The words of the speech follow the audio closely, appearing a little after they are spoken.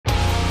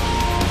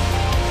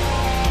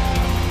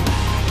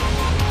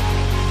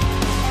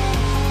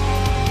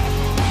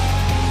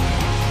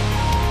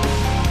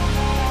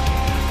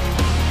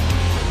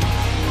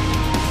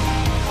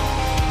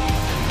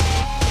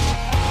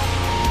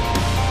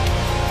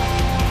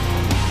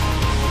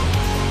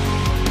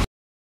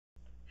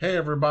Hey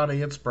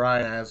everybody, it's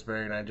Brian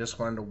Asbury, and I just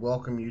wanted to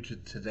welcome you to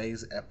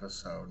today's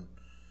episode.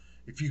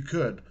 If you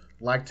could,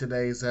 like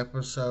today's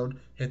episode,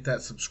 hit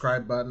that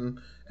subscribe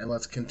button, and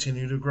let's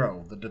continue to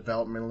grow the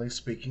Developmentally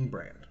Speaking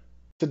brand.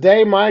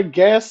 Today, my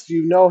guest,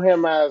 you know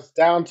him as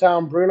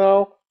Downtown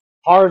Bruno,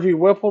 Harvey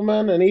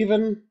Wippleman, and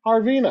even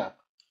Harvina.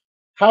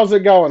 How's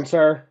it going,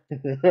 sir?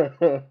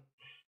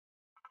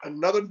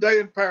 Another day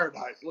in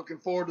paradise. Looking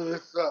forward to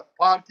this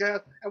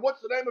podcast. And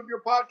what's the name of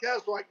your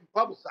podcast so I can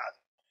publicize it?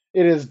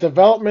 It is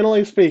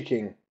Developmentally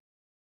Speaking.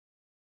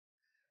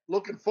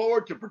 Looking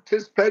forward to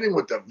participating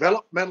with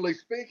developmentally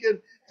speaking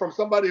from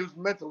somebody who's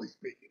mentally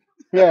speaking.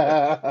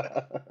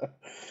 Yeah.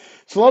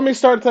 So let me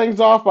start things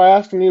off by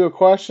asking you a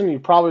question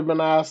you've probably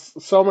been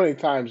asked so many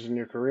times in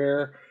your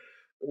career.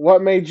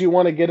 What made you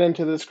want to get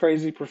into this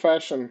crazy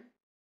profession?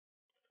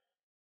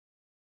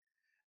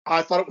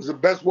 I thought it was the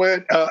best way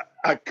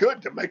I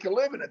could to make a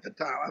living at the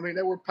time. I mean,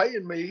 they were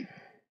paying me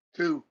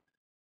to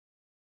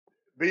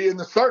be in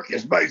the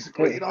circus,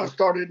 basically. I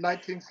started in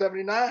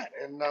 1979,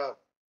 and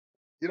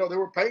they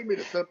were paying me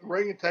to set up the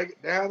ring and take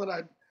it down. And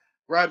I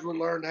gradually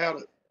learned how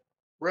to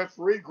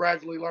referee,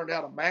 gradually learned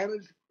how to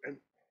manage, and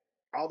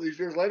all these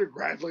years later,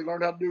 gradually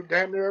learned how to do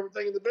damn near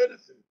everything in the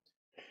business. And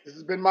this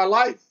has been my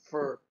life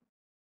for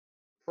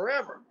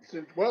forever,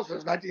 since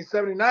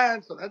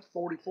 1979, so that's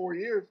 44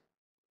 years.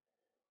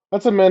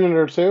 That's a minute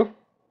or two.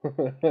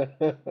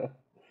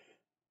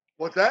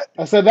 What's that?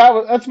 I said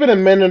that's been a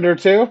minute or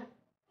two.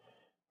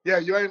 Yeah,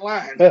 you ain't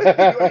lying. You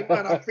ain't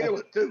lying. I feel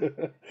it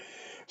too.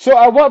 So,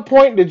 at what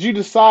point did you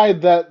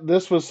decide that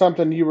this was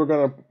something you were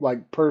going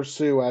to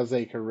pursue as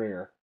a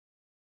career?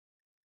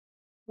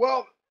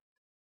 Well,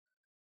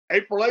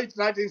 April 8th,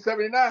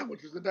 1979,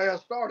 which is the day I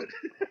started,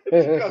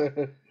 because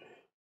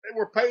they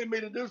were paying me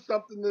to do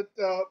something that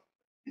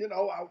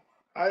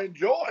I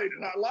enjoyed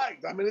and I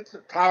liked. I mean, it's a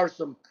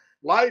tiresome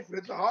life and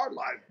it's a hard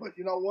life, but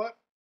you know what?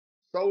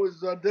 So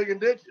is digging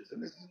ditches,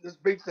 and this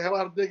beats the hell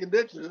out of digging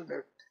ditches. And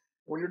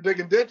when you're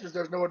digging ditches,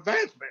 there's no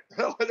advancement.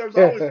 So there's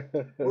always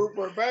room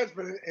for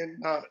advancement in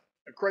a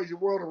crazy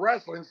world of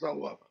wrestling.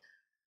 So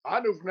I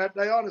knew from that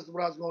day on this is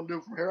what I was going to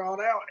do from here on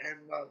out,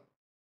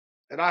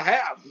 and I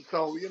have.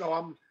 So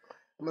I'm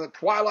in the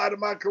twilight of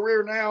my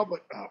career now,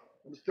 but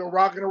I'm still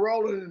rocking and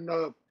rolling,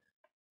 and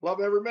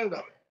love every minute of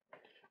it.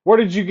 Where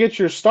did you get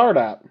your start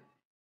at?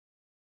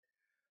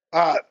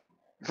 Uh,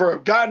 for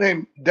a guy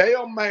named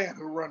Dale Mann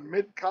who run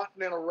Mid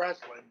Continental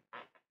Wrestling,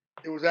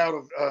 it was out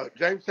of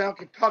Jamestown,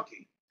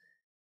 Kentucky,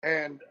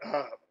 and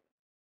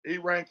he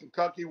ran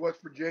Kentucky, West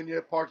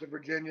Virginia, parts of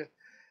Virginia,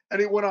 and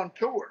he went on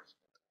tours.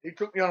 He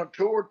took me on a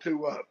tour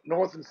to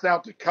North and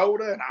South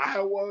Dakota and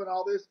Iowa and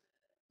all this.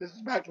 This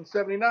is back in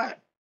 '79.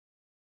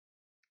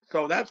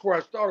 So that's where I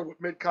started with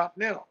Mid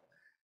Continental,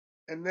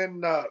 and then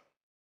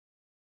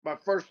my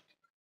first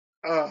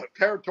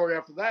territory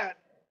after that,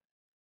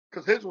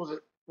 because his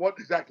wasn't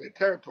exactly a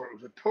territory;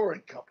 it was a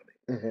touring company.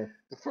 Mm-hmm.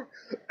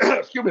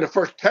 The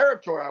first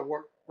territory I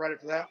worked right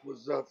after that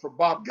was for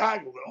Bob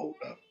Geigel, the old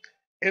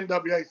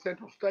NWA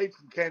Central States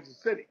in Kansas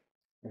City.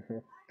 Mm-hmm.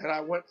 And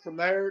I went from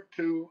there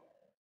to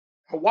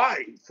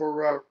Hawaii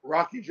for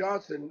Rocky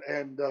Johnson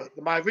and the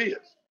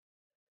Maivias.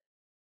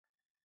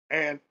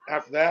 And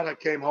after that, I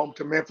came home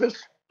to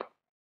Memphis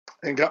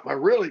and got my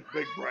really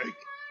big break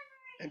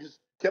and just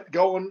kept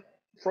going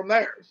from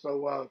there.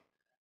 So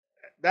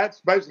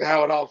that's basically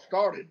how it all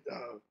started,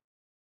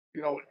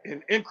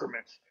 in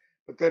increments.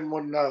 But then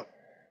when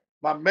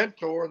my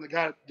mentor and the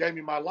guy that gave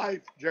me my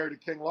life, Jerry the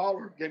King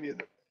Lawler, gave me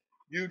the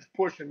huge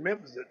push in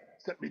Memphis that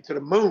sent me to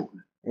the moon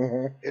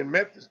in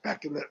Memphis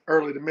back in the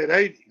early to mid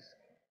 80s.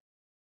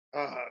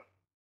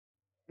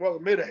 The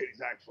mid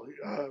 80s, actually.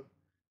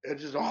 It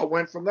just all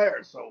went from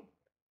there. So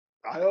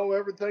I owe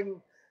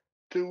everything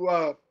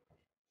to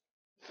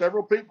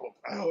several people.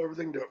 I owe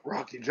everything to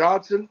Rocky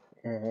Johnson,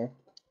 Mm-hmm.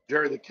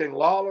 Jerry the King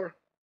Lawler,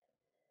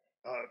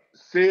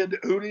 Sid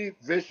Udi,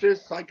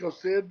 Vicious, Psycho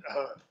Sid,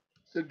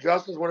 Sid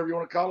Justice, whatever you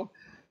want to call him,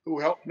 who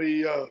helped me.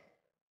 He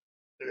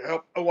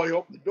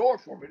opened the door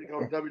for me to go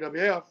to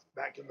WWF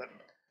back in the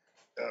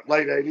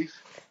late '80s,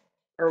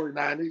 early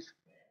 '90s,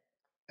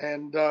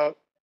 and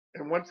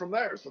went from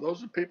there. So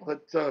those are people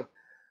that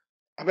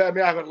I've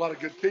had a lot of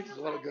good teachers,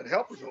 a lot of good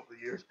helpers over the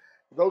years.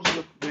 Those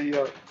are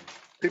the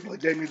people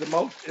that gave me the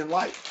most in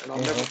life, and I'll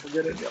never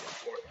forget any of them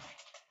for it.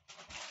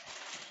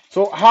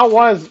 So, how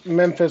was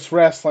Memphis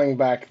wrestling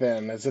back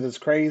then? Is it as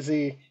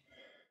crazy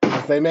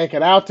as they make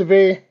it out to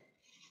be?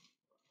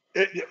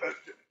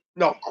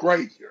 No,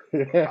 crazier,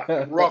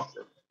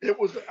 rougher. It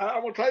was. I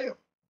will tell you,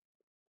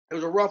 it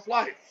was a rough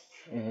life.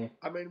 Mm-hmm.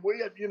 I mean, we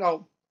had,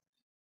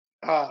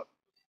 uh,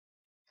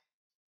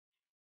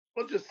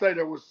 let's just say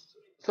there was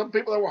some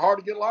people that were hard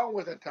to get along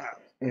with at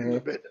times in the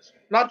business,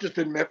 not just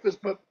in Memphis,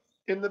 but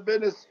in the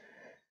business,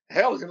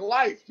 hell, in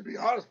life. To be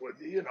honest with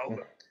you,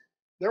 but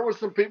there were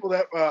some people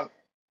that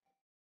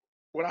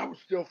when I was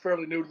still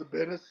fairly new to the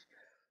business,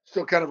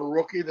 still kind of a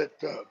rookie, that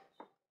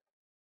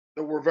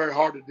were very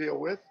hard to deal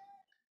with.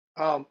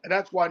 And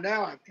that's why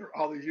now, after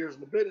all these years in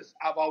the business,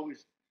 I've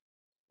always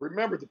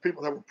remembered the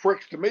people that were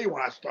pricks to me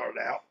when I started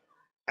out.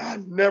 I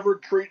never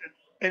treated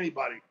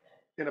anybody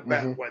in a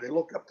bad Mm-hmm. way. They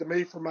look up to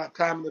me for my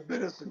time in the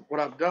business and what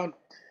I've done,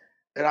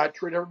 and I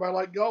treat everybody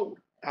like gold.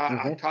 I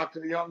Mm-hmm. talk to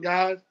the young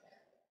guys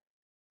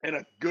in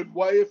a good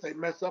way if they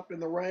mess up in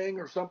the ring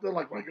or something,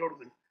 like when I go to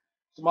the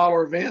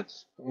smaller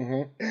events,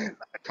 Mm-hmm. and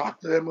I talk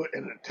to them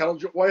in an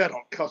intelligent way. I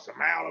don't cuss them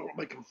out. I don't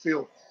make them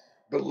feel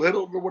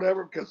belittled or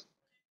whatever, because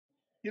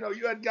you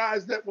had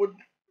guys that would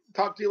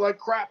talk to you like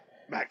crap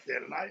back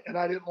then, and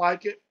I didn't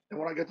like it. And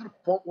when I get to the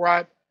point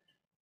where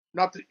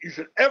not that you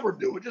should ever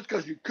do it, just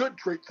because you could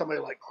treat somebody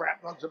like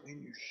crap doesn't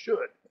mean you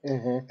should.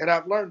 Mm-hmm. And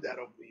I've learned that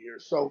over the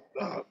years. So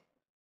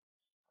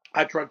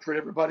I try to treat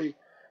everybody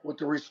with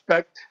the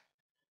respect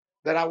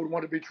that I would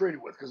want to be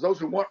treated with, because those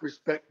who want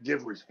respect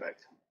give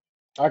respect.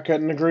 I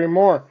couldn't agree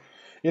more.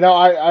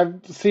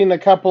 I've seen a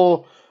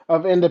couple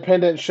of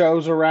independent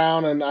shows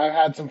around, and I've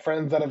had some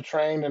friends that have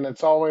trained, and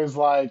it's always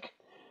like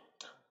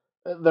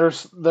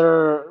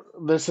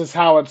this is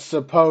how it's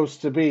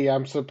supposed to be.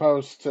 I'm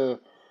supposed to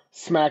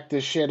smack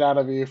the shit out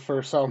of you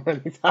for so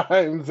many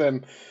times,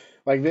 and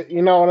like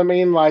you know what I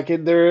mean. Like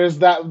there is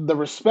the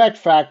respect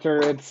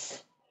factor.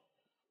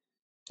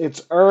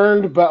 It's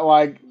earned, but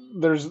like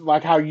there's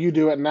like how you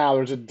do it now.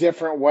 There's a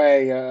different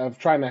way of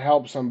trying to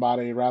help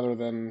somebody rather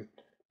than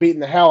beating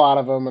the hell out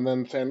of them and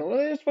then saying, "Well,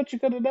 that's what you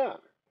could have done."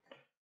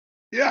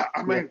 Yeah, I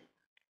Yeah. mean,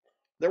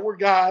 there were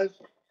guys,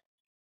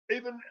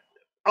 even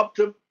up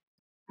to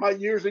my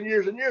years and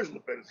years and years in the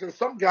business. There's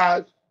some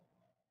guys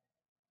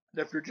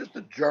that if you're just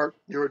a jerk,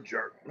 you're a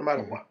jerk, no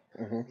matter Hmm. what.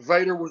 Hmm.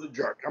 Vader was a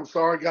jerk. I'm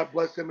sorry, God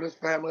bless him and his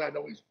family. I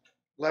know he's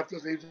left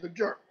us. He's a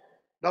jerk.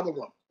 Another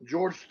one,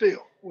 George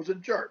Steele, was a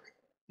jerk.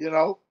 You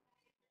know,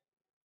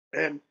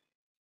 and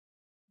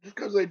just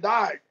because they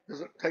died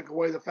doesn't take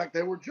away the fact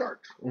they were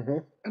jerks. Hmm.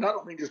 And I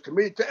don't mean just to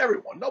me, to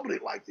everyone. Nobody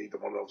liked either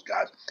one of those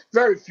guys.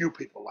 Very few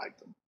people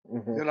liked them.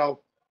 Hmm. You know,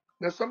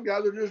 there's some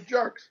guys are just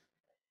jerks.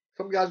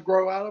 Some guys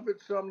grow out of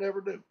it, some never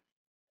do.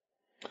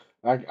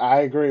 I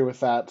agree with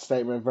that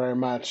statement very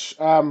much.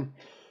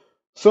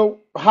 So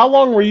how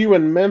long were you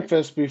in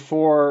Memphis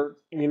before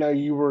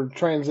you were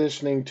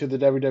transitioning to the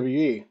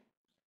WWE?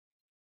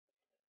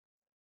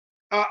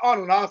 On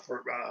and off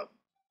for,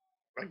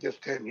 I guess,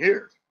 10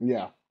 years.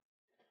 Yeah.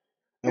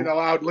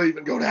 I would leave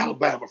and go to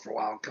Alabama for a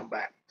while and come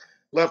back.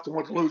 Left and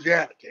went to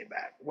Louisiana, came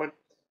back. Went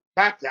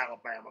back to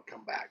Alabama,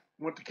 come back.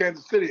 Went to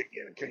Kansas City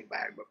again and came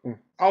back, but Mm.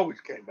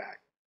 always came back.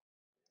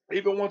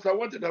 Even once I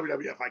went to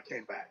WWF, I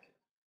came back.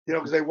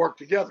 Because they worked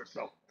together.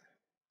 So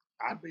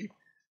I'd be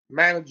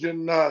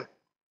managing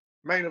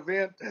main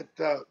event at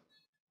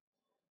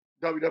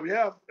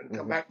WWF and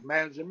come Hmm. back and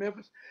manage in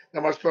Memphis.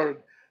 Then I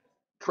started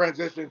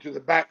transitioning to the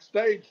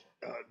backstage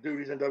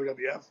duties in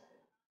WWF,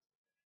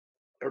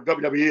 or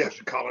WWE, I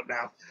should call it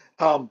now.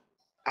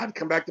 I'd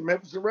come back to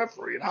Memphis and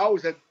referee, and I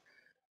always had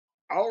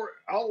all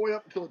the way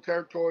up until the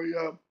territory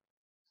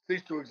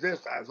ceased to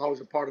exist. I was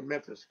always a part of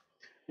Memphis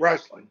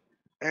wrestling,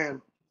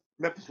 and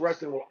Memphis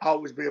wrestling will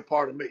always be a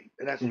part of me,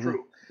 and that's Hmm.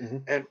 true. Hmm.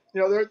 And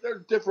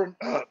there's different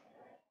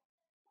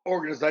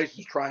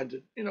organizations trying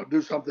to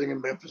do something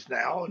in Memphis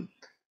now, and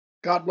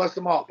God bless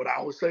them all. But I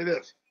always say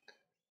this: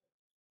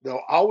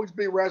 there'll always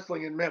be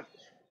wrestling in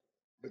Memphis,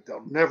 but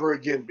there'll never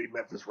again be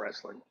Memphis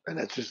wrestling, and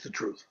that's just the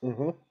truth.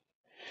 Hmm.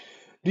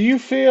 Do you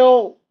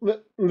feel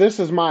that, this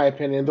is my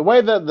opinion, the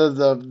way that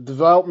the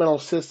developmental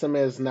system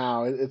is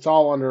now, it's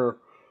all under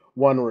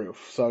one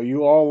roof. So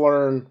you all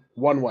learn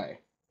one way.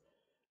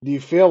 Do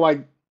you feel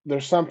like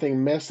there's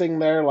something missing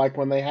there? Like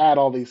when they had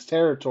all these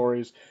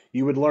territories,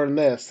 you would learn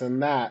this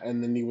and that,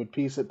 and then you would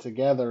piece it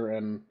together.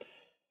 And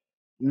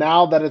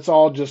now that it's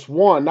all just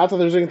one, not that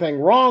there's anything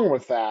wrong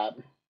with that,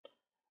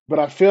 but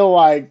I feel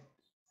like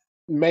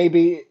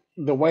maybe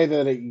the way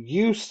that it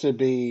used to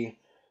be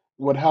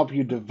would help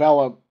you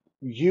develop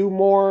you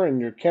more and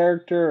your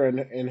character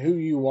and who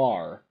you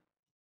are.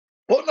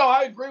 Well, no,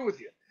 I agree with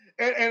you,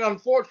 and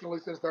unfortunately,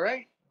 since there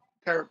ain't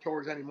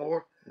territories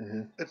anymore,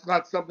 Hmm. it's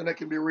not something that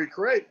can be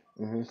recreated.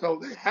 Hmm. So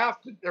they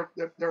have to.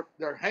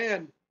 Their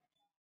hand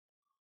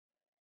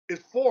is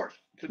forced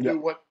to do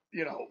Yep. what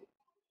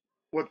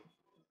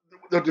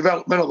the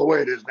developmental the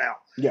way it is now,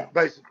 Yeah.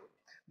 basically.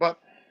 But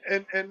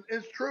and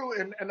it's true,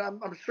 and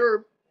I'm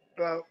sure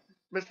uh,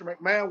 Mr.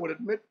 McMahon would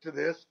admit to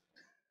this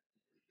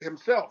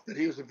himself, that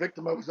he was a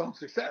victim of his own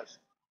success.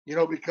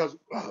 Because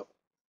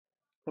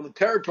when the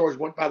territories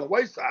went by the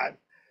wayside,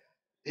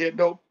 he had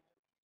no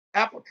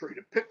apple tree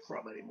to pick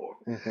from anymore.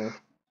 Hmm.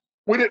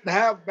 We didn't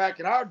have back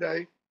in our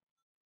day.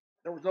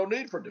 There was no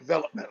need for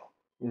developmental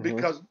Hmm.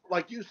 because,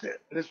 like you said,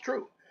 and it's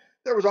true,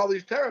 there was all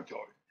these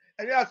territories,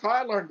 and yeah, that's how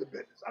I learned the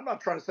business. I'm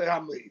not trying to say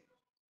I'm the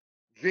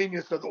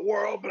genius of the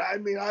world, but I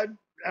mean,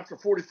 after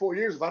 44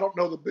 years, if I don't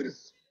know the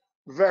business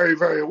very,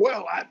 very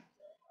well, I,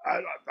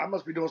 I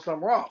must be doing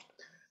something wrong.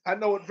 I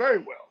know it very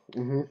well,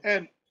 Hmm.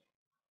 and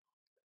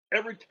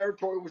every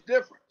territory was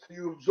different. So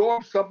you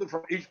absorbed something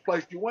from each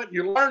place you went.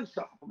 You learned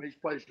something from each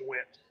place you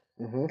went,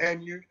 Hmm.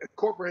 and you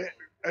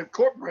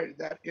incorporated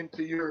that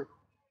into your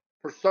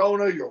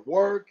persona, your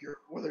work,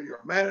 whether you're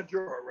a manager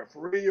or a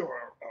referee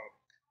or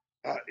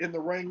in the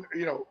ring,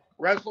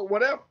 wrestler,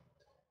 whatever.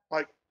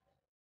 Like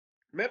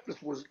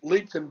Memphis was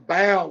leaps and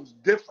bounds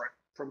different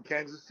from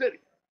Kansas City.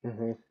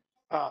 Mm-hmm.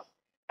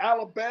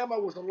 Alabama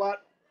was a lot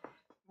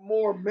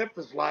more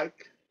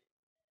Memphis-like,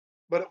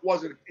 but it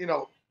wasn't,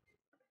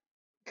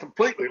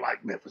 completely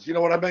like Memphis. You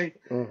know what I mean?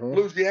 Mm-hmm.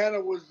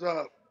 Louisiana was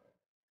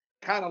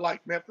kind of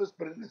like Memphis,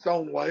 but in its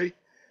own way.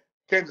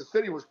 Kansas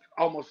City was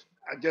almost,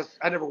 I guess,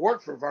 I never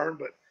worked for Vern,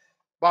 but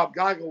Bob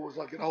Geigel was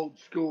like an old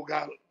school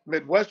guy,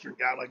 Midwestern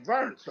guy like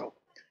Vern. So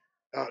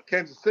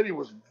Kansas City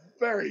was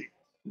very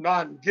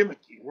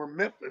non-gimmicky, where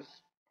Memphis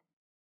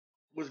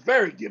was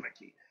very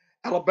gimmicky.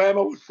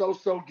 Alabama was so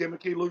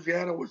gimmicky.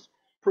 Louisiana was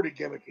pretty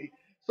gimmicky.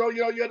 So,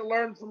 you had to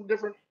learn from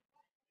different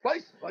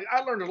places. Like, I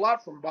learned a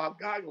lot from Bob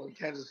Geigel in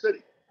Kansas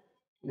City.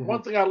 Mm-hmm.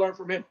 One thing I learned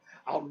from him,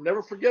 I'll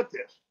never forget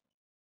this.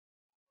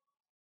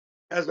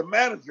 As a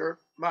manager,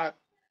 my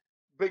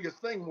biggest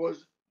thing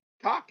was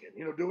talking,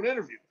 doing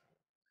interviews.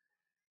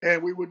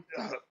 And we would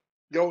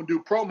go and do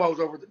promos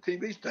over at the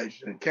TV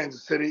station in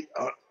Kansas City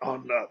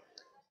on I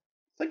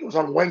think it was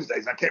on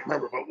Wednesdays. I can't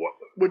remember,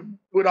 but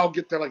we'd all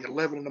get there like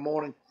 11 in the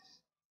morning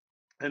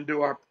and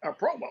do our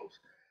promos.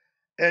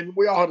 And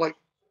we all had like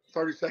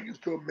 30 seconds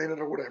to a minute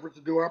or whatever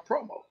to do our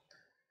promo.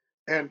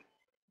 And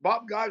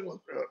Bob Geigel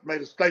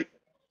made a statement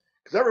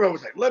because everybody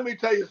was like, let me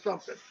tell you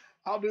something.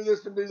 I'll do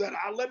this and do that.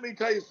 Let me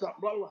tell you something,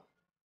 blah, blah.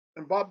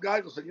 And Bob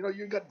Geigel said,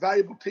 you got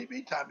valuable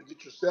TV time to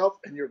get yourself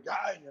and your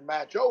guy and your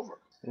match over.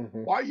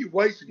 Mm-hmm. Why are you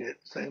wasting it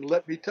saying,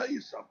 let me tell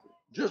you something?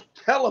 Just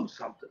tell them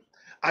something.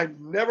 I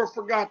never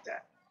forgot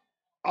that.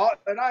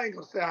 And I ain't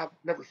going to say I've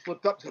never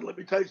slipped up and said, let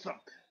me tell you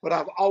something. But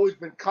I've always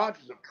been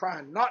conscious of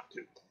trying not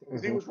to.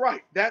 Because he was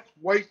right. That's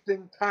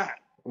wasting time.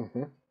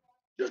 Mm-hmm.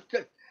 Just,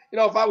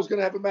 if I was going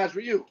to have a match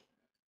with you,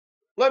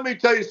 let me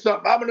tell you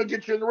something. I'm going to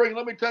get you in the ring.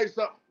 Let me tell you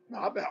something. No,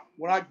 how about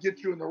when I get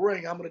you in the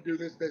ring, I'm going to do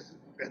this, this,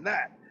 and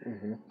that.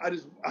 Mm-hmm. I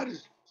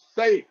just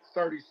saved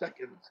 30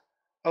 seconds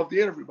of the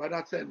interview by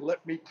not saying,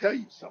 let me tell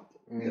you something.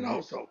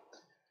 Mm-hmm. So,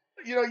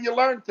 you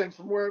learn things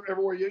from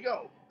everywhere you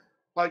go.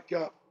 Like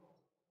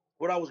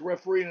when I was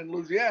refereeing in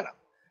Louisiana,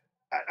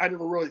 I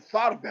never really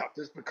thought about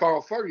this, but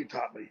Carl Fergie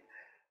taught me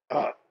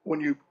when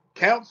you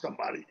count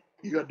somebody,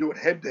 you got to do it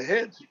head to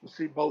head so you can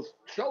see both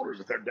shoulders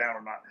if they're down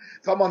or not.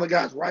 If I'm on the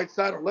guy's right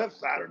side or left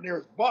side or near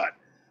his butt,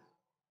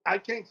 I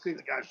can't see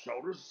the guy's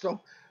shoulders. So,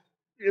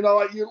 you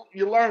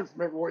learn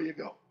from everywhere you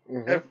go,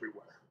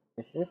 everywhere.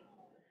 Mm-hmm.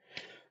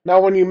 Now,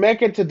 when you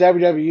make it to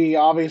WWE,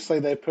 obviously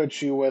they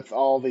put you with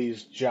all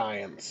these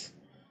giants.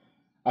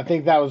 I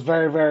think that was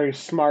very, very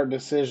smart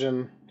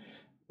decision,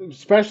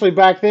 especially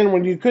back then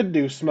when you could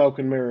do smoke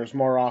and mirrors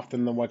more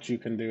often than what you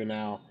can do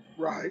now.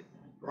 Right.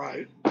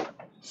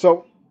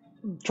 So,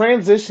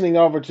 transitioning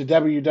over to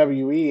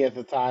WWE at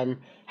the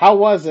time, how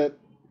was it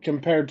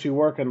compared to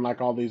working like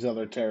all these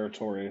other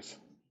territories?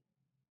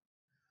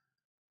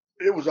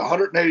 It was a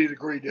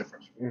 180-degree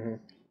difference. Mm-hmm.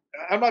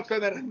 I'm not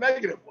saying that in a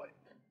negative way.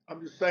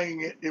 I'm just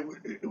saying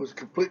it was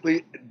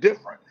completely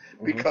different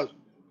because,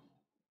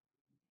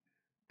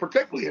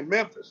 particularly in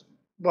Memphis,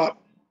 but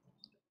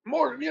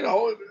more,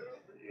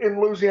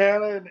 in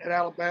Louisiana and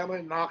Alabama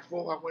and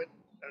Knoxville, I went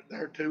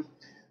there too.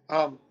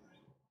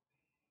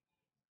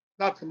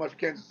 Not so much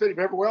Kansas City,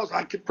 but everywhere else,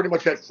 I could pretty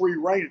much had free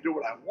reign to do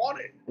what I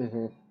wanted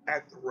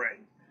at the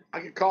ring.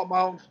 I could call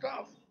my own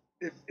stuff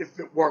if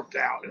it worked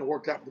out, and it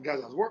worked out with the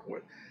guys I was working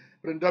with.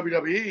 But in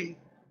WWE,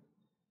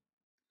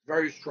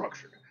 very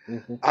structured.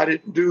 Mm-hmm. I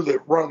didn't do the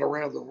running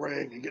around the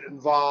ring and get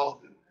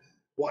involved and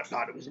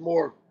whatnot. It was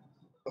more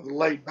of a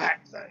laid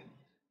back thing.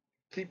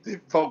 Keep the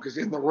focus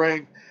in the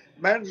ring.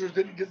 Managers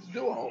didn't get to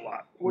do a whole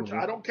lot, which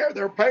I don't care.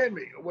 They're paying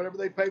me. Whatever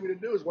they pay me to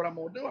do is what I'm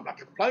going to do. I'm not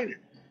complaining.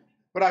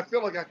 But I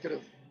feel like I could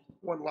have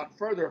went a lot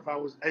further if I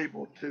was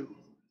able to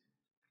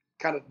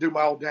kind of do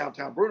my old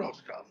downtown Bruno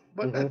stuff.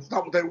 But that's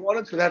not what they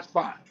wanted, so that's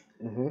fine.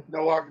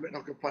 No argument,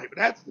 no complaint. But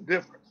that's the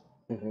difference.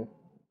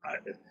 I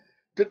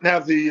didn't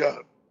have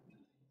the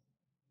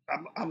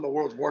I'm the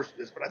world's worst at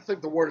this, but I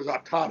think the word is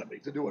autonomy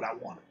to do what I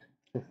wanted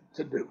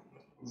to do.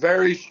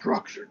 Very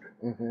structured.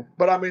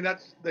 But I mean,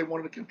 they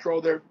wanted to control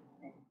their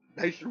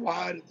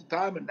nationwide at the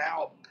time and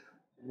now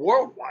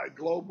worldwide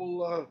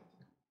global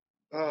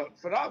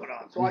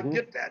phenomenon. So I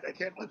get that. They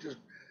can't let just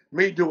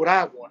me do what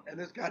I want and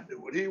this guy do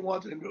what he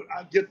wants and do it.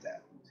 I get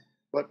that.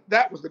 But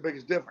that was the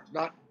biggest difference,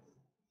 not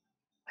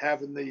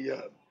having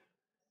the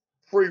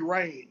free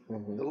reign,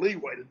 the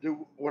leeway to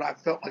do what I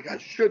felt like I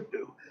should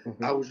do.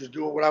 I was just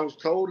doing what I was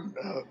told, and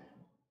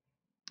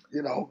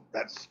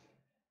that's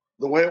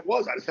the way it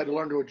was. I just had to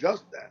learn to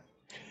adjust that.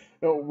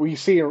 We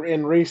see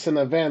in recent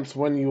events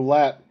when you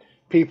let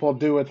people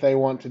do what they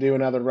want to do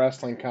in other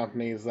wrestling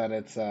companies that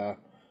it's a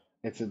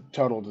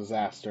total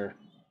disaster.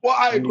 Well,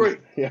 I agree.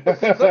 But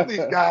see, some of these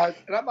Yeah. guys,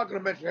 and I'm not going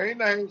to mention any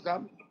names.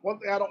 One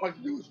thing I don't like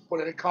to do is put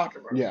any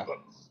controversy. Yeah. But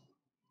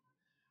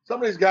some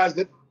of these guys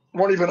that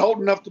weren't even old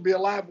enough to be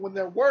alive when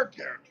there were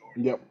territories.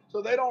 Yep.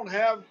 So they don't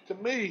have, to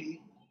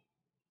me,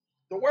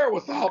 the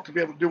wherewithal to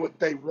be able to do what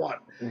they want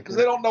because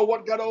they don't know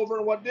what got over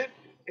and what didn't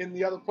in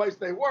the other place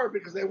they were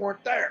because they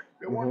weren't there.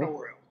 They weren't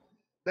nowhere else.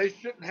 They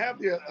shouldn't have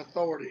the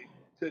authority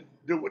to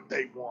do what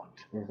they want.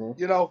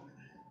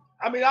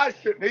 I mean, I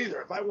shouldn't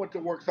either. If I went to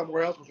work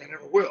somewhere else, which I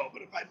never will,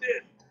 but if I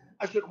did,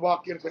 I shouldn't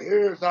walk in and say,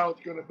 here's how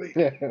it's going to be.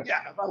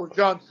 Yeah, if I was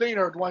John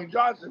Cena or Dwayne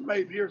Johnson,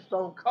 maybe, or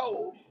Stone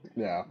Cold.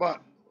 Yeah.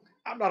 But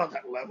I'm not on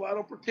that level. I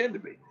don't pretend to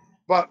be.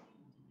 But,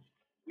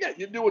 yeah,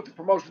 you do what the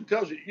promotion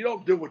tells you. You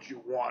don't do what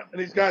you want. And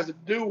these guys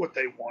that do what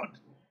they want,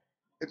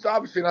 it's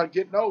obviously not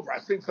getting over.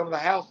 I've seen some of the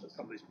houses in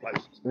some of these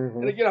places.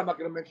 And again, I'm not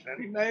going to mention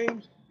any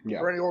names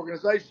or any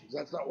organizations.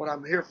 That's not what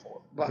I'm here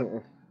for. But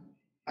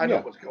I know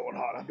what's going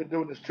on. I've been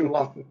doing this too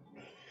long.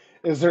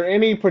 Is there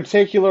any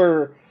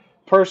particular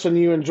person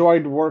you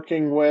enjoyed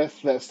working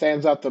with that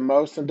stands out the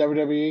most in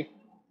WWE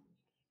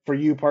for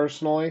you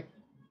personally?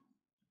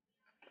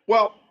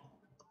 Well,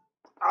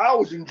 I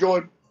always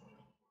enjoyed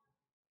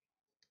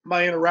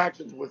my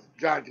interactions with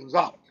John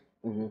Gonzalez.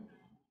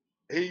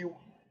 He,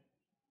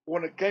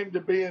 when it came to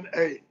being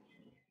a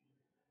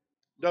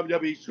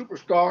WWE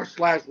superstar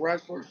 /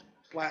 wrestler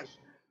 /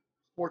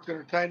 sports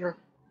entertainer,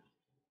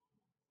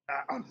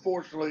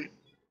 unfortunately,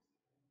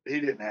 he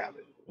didn't have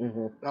it.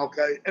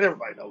 Okay, and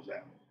everybody knows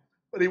that.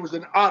 But he was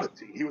an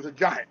oddity. He was a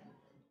giant.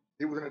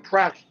 He was an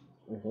attraction.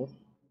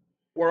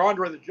 Where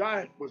Andre the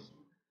Giant was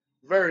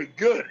very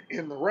good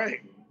in the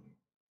ring,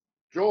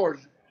 John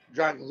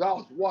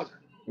Gonzalez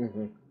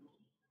wasn't.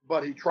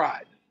 But he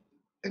tried,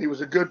 and he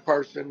was a good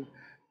person.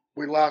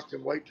 We lost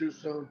him way too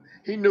soon.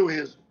 He knew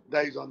his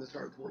days on this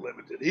earth were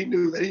limited. He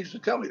knew that. He used to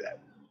tell me that.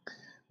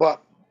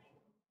 But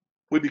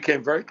we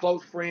became very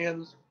close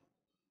friends,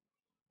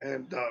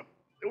 and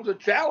it was a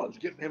challenge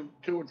getting him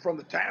to and from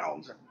the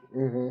towns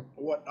and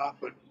whatnot.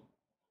 But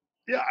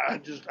yeah,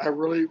 I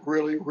really,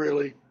 really,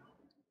 really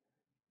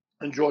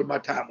enjoyed my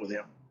time with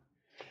him.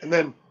 And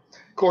then,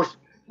 of course,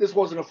 this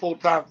wasn't a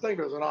full-time thing.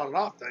 It was an on and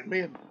off thing.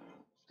 Me and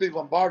Steve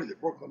Lombardi, the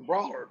Brooklyn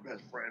Brawler, are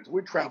best friends.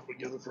 We traveled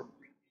together for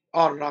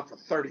on and off for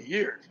 30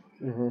 years.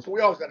 So we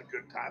always had a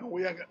good time. And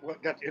we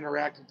got to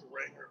interact at the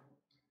ring or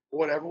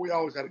whatever. We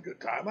always had a good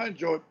time. I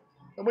enjoyed,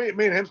 and me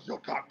and him still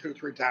talk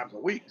 2-3 times a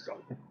week.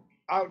 So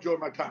I enjoyed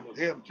my time with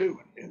him too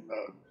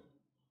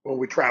when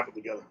we traveled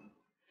together.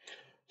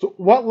 So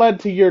what led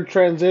to your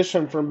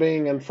transition from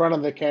being in front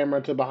of the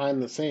camera to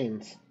behind the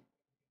scenes?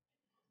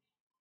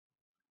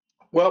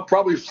 Well,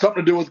 probably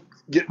something to do with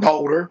getting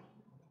older.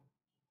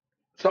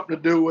 Something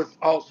to do with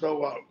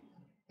also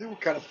they were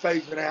kind of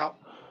phasing out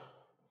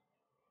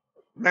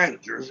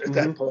managers at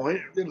that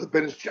point. The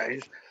business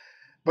changed,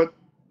 but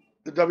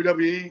the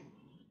WWE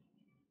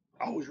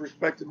always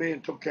respected me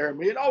and took care of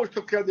me, and always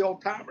took care of the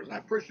old timers, and I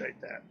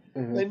appreciate that.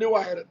 They knew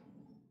I had a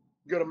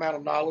good amount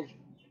of knowledge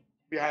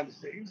behind the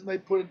scenes, and they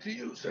put it to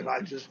use, and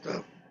I just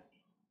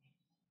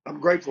I'm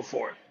grateful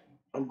for it.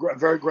 I'm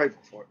very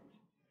grateful for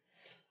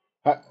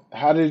it.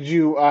 How did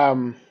you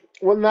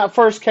when that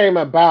first came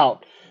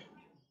about?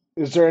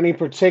 Is there any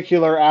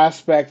particular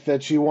aspect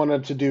that you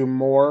wanted to do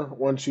more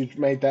once you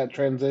made that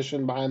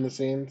transition behind the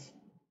scenes,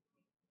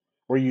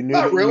 where you knew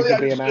Not that you really. could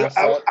be an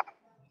asset?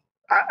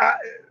 I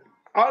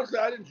honestly,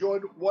 I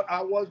enjoyed what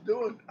I was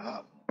doing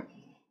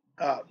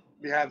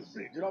behind the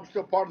scenes. You know, I'm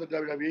still part of the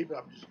WWE,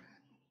 but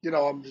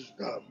I'm just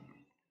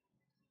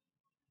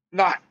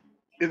not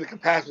in the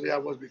capacity I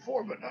was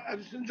before. But I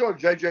just enjoyed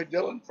J.J.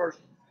 Dillon first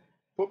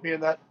put me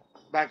in that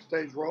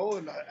backstage role,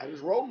 and I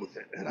just rolled with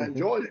it, and I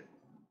enjoyed it.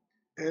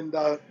 And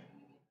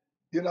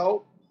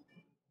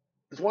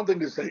it's one thing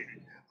to say,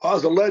 I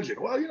was a legend.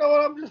 Well, you know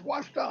what? I'm just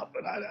washed up,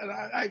 and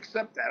I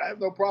accept that. I have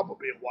no problem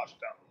being washed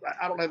up.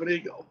 I don't have an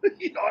ego.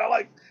 I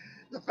like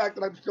the fact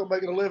that I'm still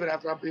making a living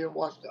after I'm being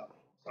washed up.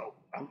 So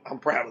I'm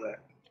proud of that.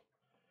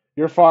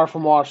 You're far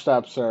from washed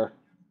up, sir.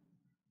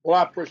 Well,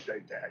 I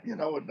appreciate that.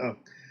 And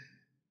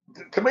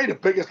to me, the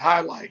biggest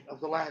highlight of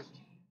the last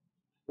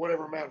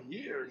whatever amount of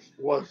years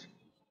was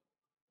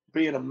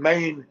being a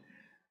main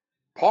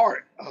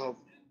part of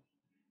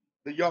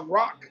the Young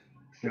Rock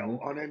show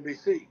on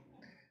NBC.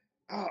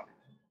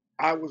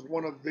 I was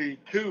one of the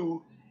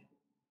two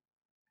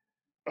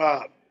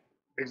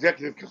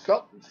executive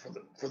consultants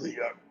for the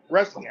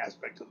wrestling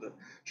aspect of the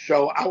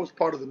show. I was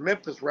part of the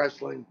Memphis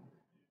Wrestling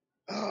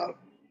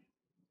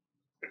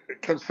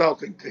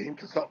consulting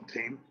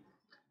team,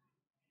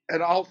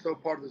 and also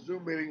part of the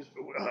Zoom meetings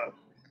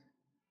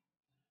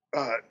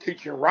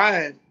teaching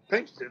Ryan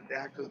Pinkston, the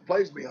actor that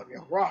plays me on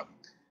Young Rock,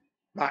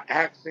 my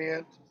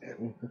accent,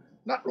 and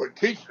not really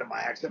teaching him my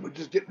accent, but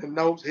just getting the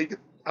notes. He could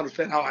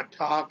understand how I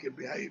talk and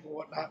behave and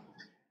whatnot.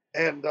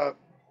 And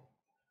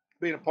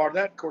being a part of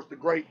that, of course, the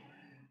great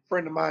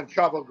friend of mine,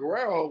 Chavo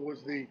Guerrero,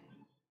 was the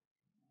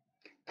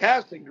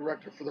casting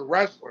director for the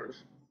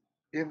wrestlers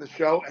in the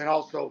show, and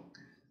also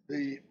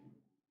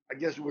I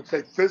guess you would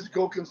say,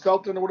 physical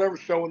consultant or whatever,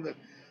 showing the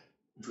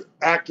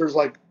actors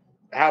like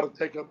how to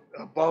take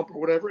a bump or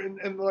whatever,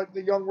 and like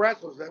the young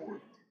wrestlers that were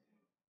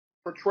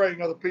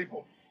portraying other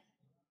people.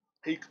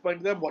 He explained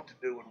to them what to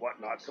do and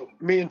whatnot. So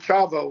me and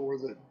Chavo were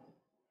the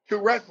two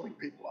wrestling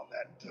people on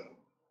that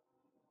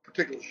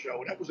particular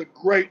show, and that was a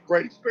great,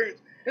 great experience.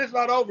 And it's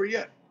not over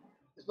yet.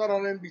 It's not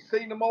on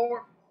NBC no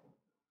more.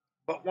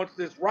 But once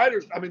the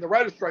writers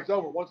strike's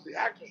over, once the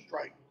actors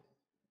strike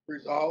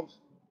resolves,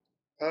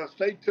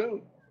 stay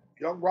tuned.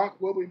 Young Rock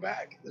will be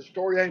back. The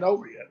story ain't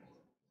over yet.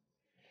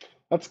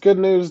 That's good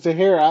news to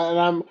hear.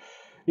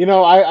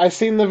 I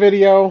seen the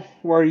video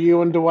where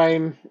you and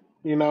Dwayne,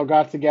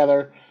 got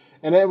together,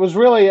 and it was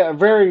really a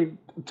very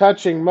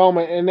touching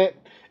moment, and it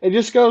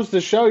just goes to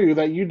show you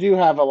that you do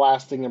have a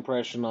lasting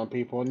impression on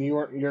people, and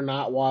you're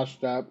not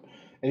washed up,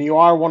 and you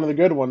are one of the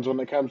good ones when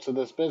it comes to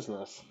this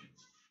business.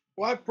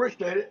 Well, I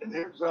appreciate it. And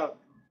there's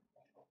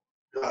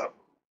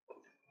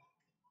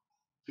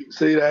you can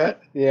see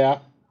that. Yeah.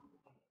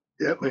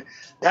 Yeah,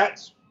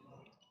 that's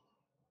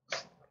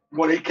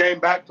when he came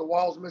back to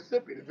Walls,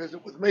 Mississippi to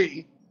visit with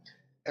me,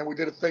 and we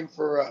did a thing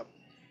for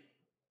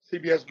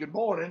CBS Good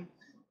Morning.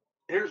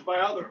 Here's my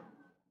other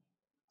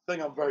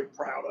thing I'm very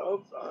proud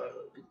of.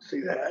 You can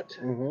see that.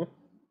 Mm-hmm.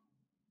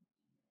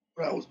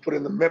 I was put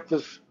in the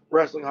Memphis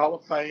Wrestling Hall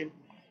of Fame,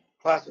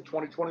 class of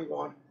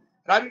 2021.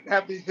 And I didn't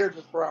have these here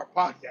just for our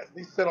podcast.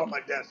 These sit on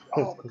my desk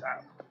all the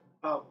time.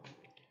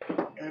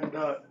 And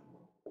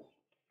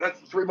that's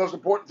the three most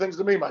important things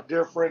to me. My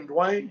dear friend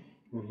Dwayne,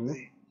 Mm-hmm.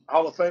 the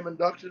Hall of Fame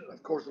induction,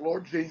 of course, the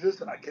Lord Jesus,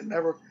 and I can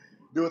never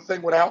do a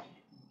thing without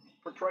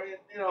portraying,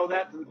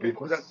 that to the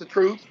people because that's the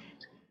truth.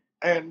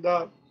 And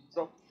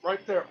so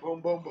right there,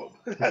 boom, boom, boom.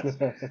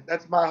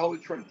 That's my holy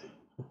trinity.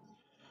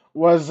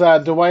 Was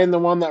Dwayne the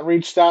one that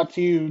reached out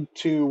to you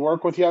to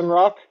work with Young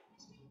Rock?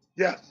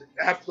 Yes,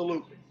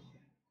 absolutely.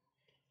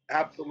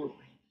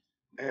 Absolutely.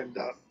 And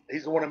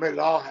he's the one that made it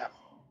all happen.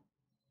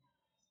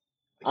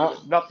 I give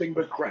him nothing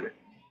but credit.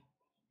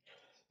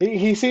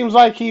 He seems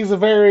like he's a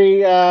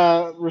very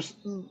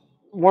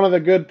one of the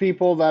good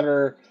people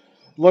that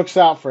looks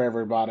out for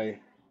everybody.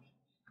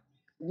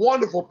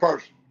 Wonderful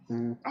person.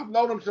 Mm-hmm. I've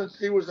known him since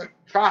he was a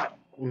child.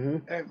 Mm-hmm.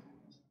 And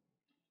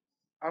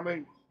I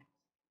mean,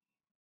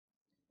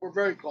 we're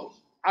very close.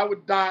 I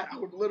would die. I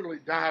would literally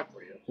die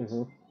for him.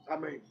 Mm-hmm. I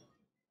mean,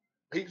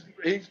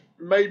 he's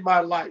made my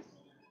life.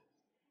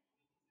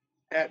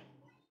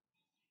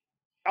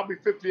 I'll be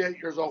 58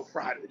 years old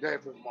Friday, the day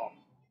after tomorrow.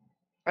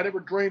 I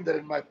never dreamed that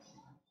in my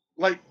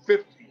late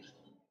 50s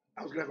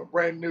I was going to have a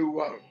brand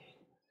new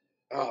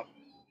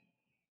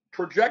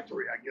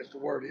trajectory, I guess the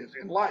word is,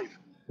 in life.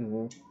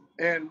 Mm-hmm.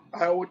 And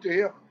I owe it to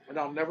him, and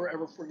I'll never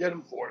ever forget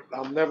him for it.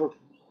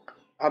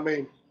 I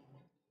mean,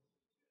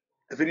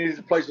 if he needed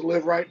a place to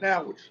live right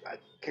now, which I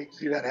can't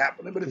see that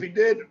happening, but if he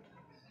did,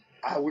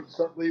 I would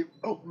certainly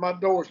open my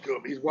doors to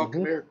him. He's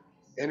welcome here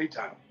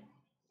anytime.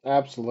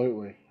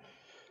 Absolutely.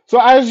 So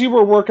as you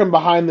were working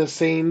behind the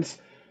scenes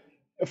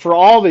for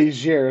all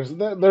these years,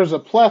 there's a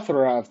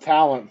plethora of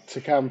talent to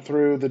come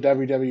through the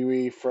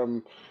WWE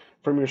from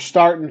your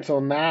start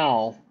until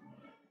now.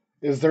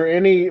 Is there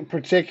any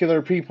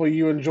particular people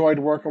you enjoyed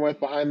working with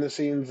behind the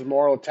scenes,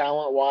 more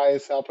talent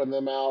wise, helping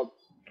them out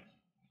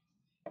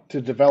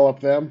to develop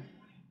them?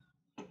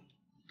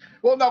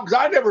 Well, no, because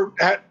I never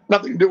had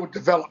nothing to do with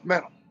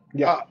developmental,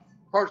 Yeah.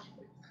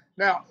 personally.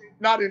 Now,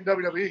 not in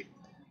WWE,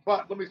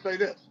 but let me say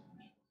this.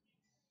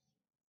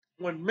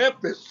 When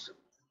Memphis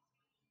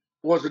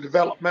was a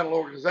developmental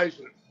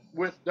organization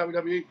with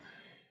WWE,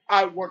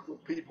 I worked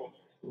with people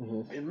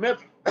in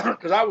Memphis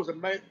because I was a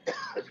main,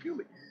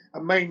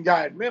 a main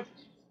guy in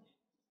Memphis.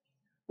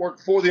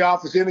 Worked for the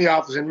office, in the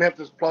office in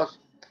Memphis, plus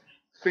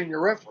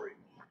senior referee.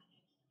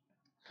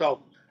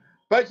 So,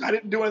 basically, I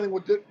didn't do anything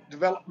with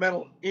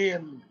developmental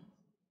in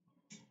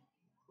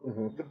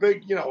the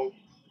big,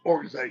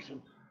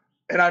 organization.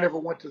 And I never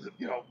went to the,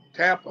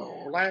 Tampa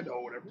or Orlando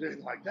or whatever,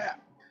 anything like that.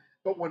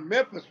 But when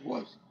Memphis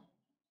was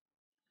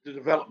the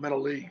developmental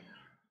league,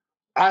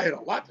 I had a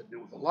lot to do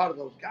with a lot of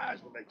those guys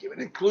when they came in,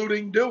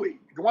 including Dewey,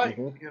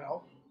 Dwayne,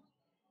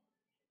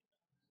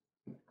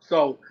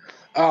 So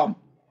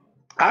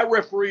I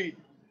refereed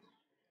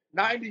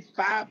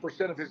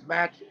 95% of his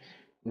matches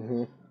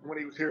when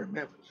he was here in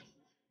Memphis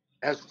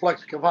as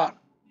Flex Cavana.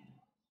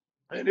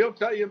 And he'll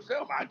tell you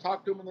himself, I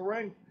talked to him in the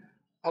ring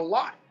a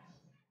lot.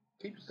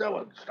 Keep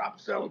selling, stop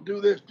selling, do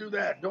this, do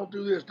that, don't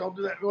do this, don't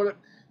do that.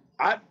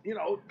 I,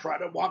 try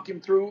to walk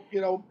him through,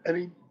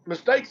 any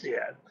mistakes he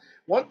had.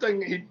 One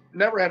thing he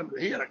never had,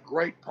 he had a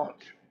great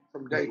punch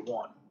from day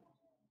one.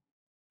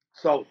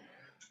 So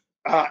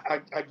I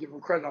give him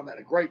credit on that,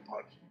 a great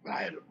punch. But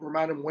I had to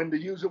remind him when to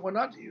use it, when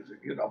not to use it,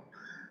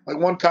 Like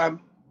one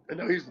time,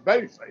 he's the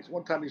babyface.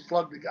 One time he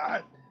slugged a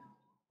guy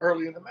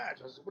early in the match.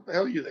 I said, what the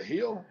hell are you, the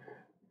heel?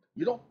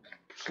 You don't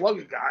slug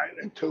a guy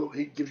until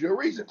he gives you a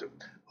reason to.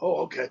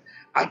 Oh, okay.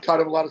 I taught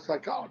him a lot of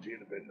psychology in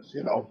the business,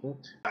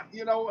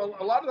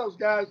 A lot of those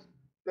guys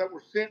that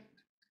were sent,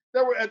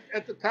 there were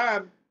at the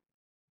time,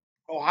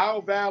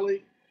 Ohio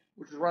Valley,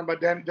 which was run by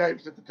Danny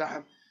Davis at the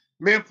time,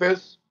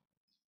 Memphis,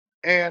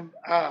 and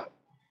I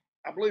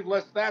believe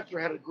Les Thatcher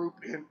had a group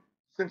in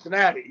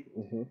Cincinnati,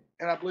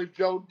 and I believe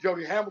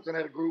Jody Hamilton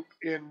had a group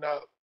in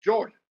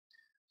Georgia.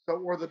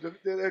 So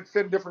they'd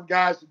send different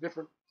guys to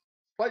different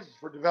places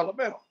for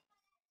developmental.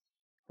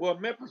 Well,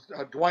 Memphis,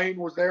 Dwayne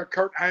was there.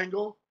 Kurt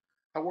Angle,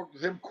 I worked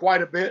with him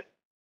quite a bit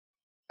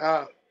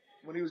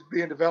when he was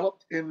being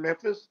developed in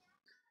Memphis,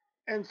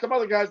 and some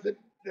other guys that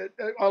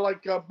are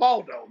like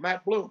Baldo,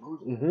 Matt Bloom,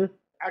 who's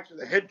actually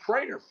the head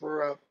trainer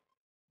for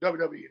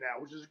WWE now,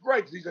 which is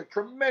great because he's a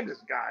tremendous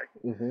guy.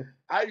 Mm-hmm.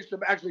 I used to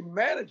actually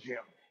manage him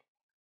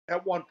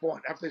at one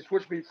point after they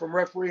switched me from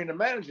refereeing to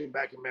managing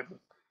back in Memphis.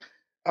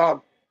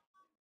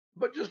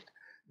 But just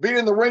being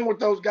in the ring with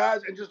those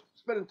guys and just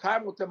spending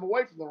time with them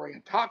away from the ring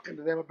and talking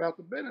to them about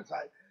the business.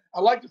 I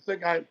like to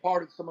think I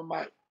imparted some of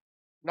my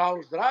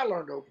knowledge that I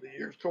learned over the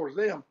years towards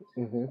them.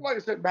 Mm-hmm. Like I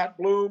said, Matt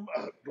Bloom,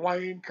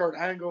 Dwayne, Kurt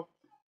Angle,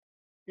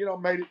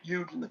 made it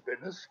huge in the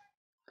business.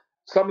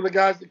 Some of the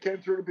guys that came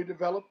through to be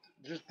developed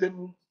just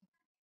didn't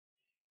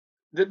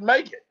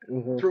make it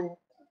Mm-hmm. through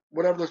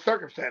whatever the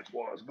circumstance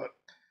was. But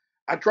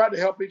I tried to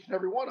help each and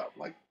every one of them.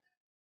 Like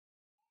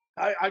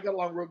I got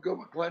along real good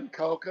with Glenn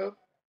Coca,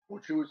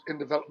 which he was in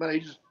development. He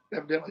just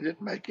evidently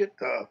didn't make it.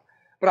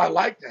 But I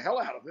liked the hell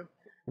out of him.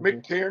 Mm-hmm.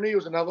 Mick Tierney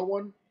was another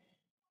one.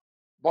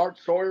 Bart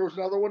Sawyer was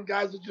another one.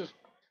 Guys that just,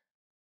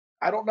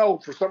 I don't know,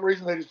 for some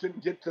reason they just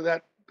didn't get to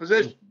that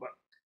position. But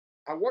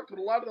I worked with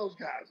a lot of those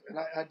guys, and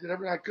I did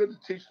everything I could to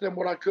teach them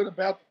what I could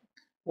about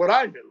what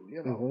I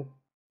knew, Mm-hmm.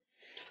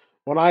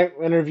 When I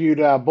interviewed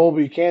Bull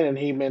Buchanan,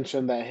 he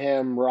mentioned that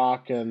him,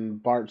 Rock,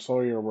 and Bart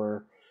Sawyer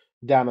were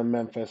down in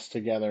Memphis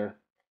together.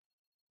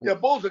 Yeah,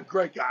 Bull's a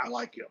great guy. I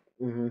like him.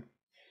 Mm-hmm.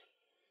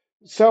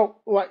 So,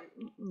 like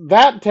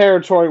that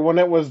territory, when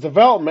it was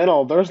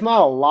developmental, there's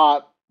not a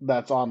lot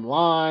that's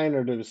online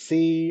or to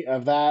see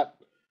of that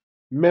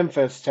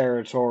Memphis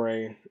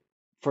territory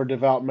for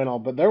developmental,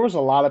 but there was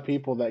a lot of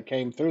people that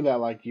came through that,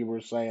 like you were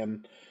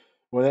saying,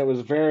 when it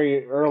was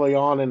very early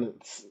on in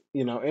its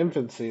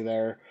infancy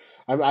there.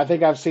 I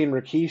think I've seen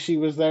Rikishi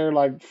was there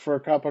like for a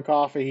cup of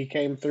coffee. He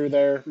came through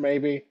there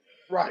maybe.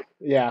 Right.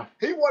 Yeah.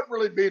 He wasn't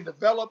really being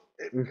developed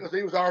because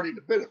he was already in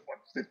the business,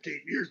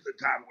 15 years at the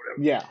time,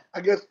 whatever. Yeah. I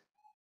guess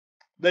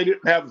they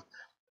didn't have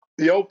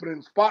the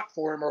opening spot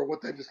for him or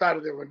what they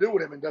decided they were going to do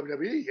with him in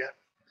WWE yet.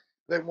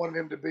 They wanted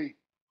him to be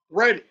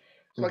ready.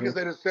 So I guess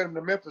they just sent him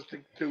to Memphis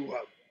to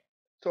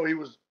so he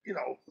was,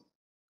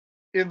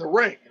 in the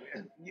ring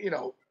and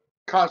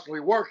constantly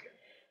working,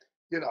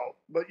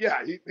 But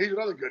yeah, he's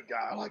another good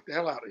guy. I like the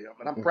hell out of him,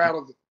 and I'm proud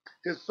of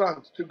his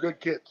sons, two good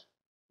kids.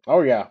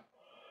 Oh yeah,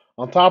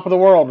 on top of the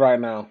world right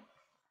now.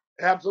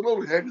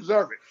 Absolutely, they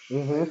deserve it.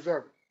 Mm-hmm. They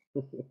deserve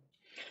it.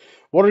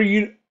 What are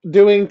you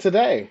doing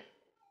today?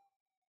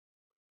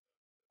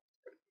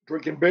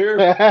 Drinking beer,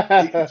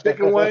 eating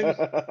chicken wings.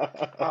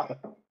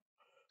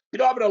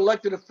 I'm an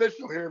elected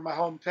official here in my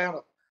hometown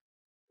of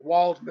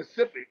Walls,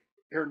 Mississippi,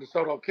 here in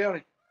DeSoto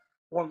County,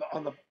 on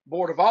the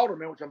board of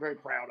aldermen, which I'm very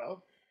proud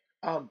of.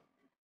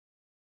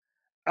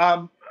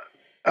 I'm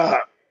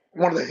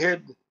one of the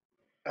head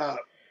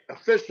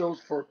officials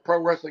for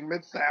Pro Wrestling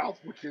Mid-South,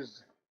 which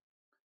is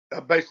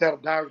based out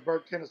of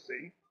Dyersburg,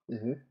 Tennessee.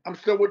 Mm-hmm. I'm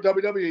still with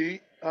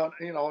WWE,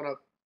 on a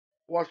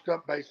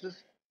washed-up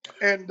basis,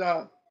 and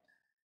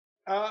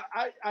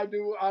I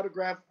do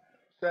autograph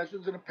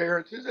sessions and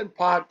appearances and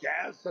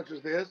podcasts such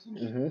as this.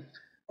 And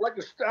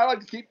I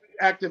like to keep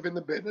active in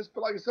the business,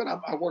 but like I said,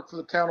 I work for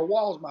the town of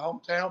Walls, my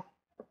hometown.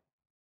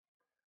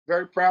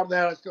 Very proud of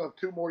that. I still have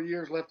 2 more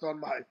years left on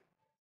my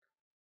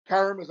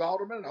term as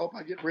alderman, and I hope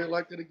I get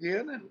reelected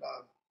again. And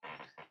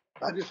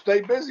I just stay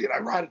busy, and I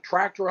ride a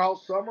tractor all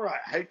summer. I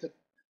hate that,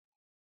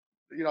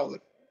 the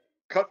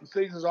cutting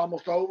season's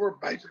almost over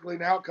basically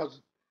now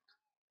because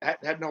it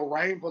had no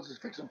rain, plus it's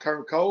fixing to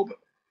turn cold. But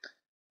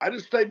I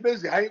just stay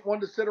busy. I ain't one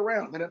to sit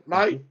around. And then at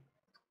night,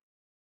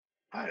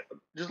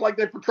 just like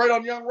they portrayed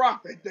on Young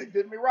Rock, they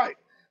did me right.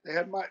 They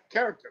had my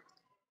character.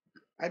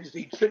 I just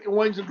eat chicken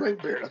wings and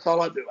drink beer. That's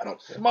all I do. I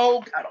don't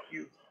smoke. I don't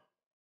use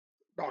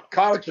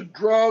narcotics and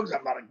drugs.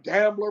 I'm not a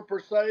gambler per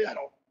se. I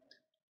don't,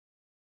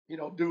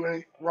 do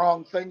any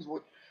wrong things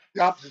with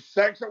the opposite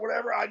sex or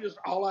whatever.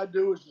 All I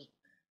do is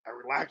I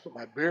relax with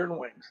my beer and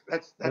wings.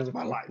 That's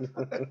my life.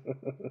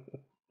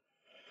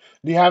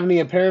 Do you have any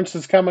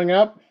appearances coming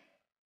up?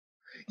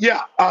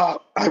 Yeah,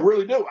 I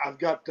really do. I've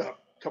got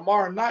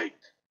tomorrow night,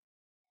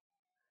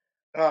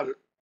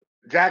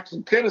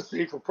 Jackson,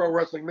 Tennessee for Pro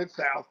Wrestling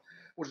Mid-South,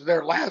 which is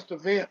their last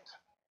event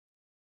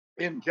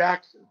in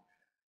Jackson,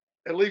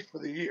 at least for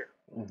the year.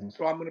 Mm-hmm.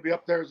 So I'm going to be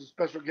up there as a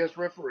special guest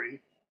referee.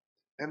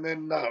 And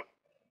then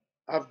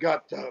I've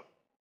got a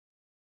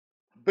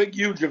big,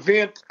 huge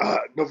event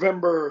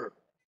November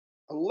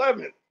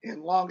 11th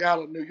in Long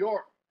Island, New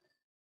York.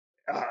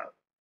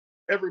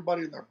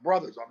 Everybody and their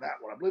brothers on that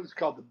one. I believe it's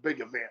called the Big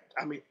Event.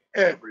 I mean,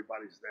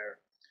 everybody's there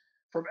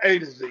from A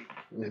to Z.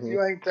 Mm-hmm. If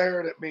you ain't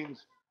there, that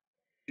means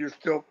you're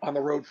still on the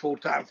road full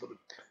time for the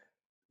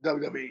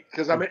WWE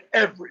because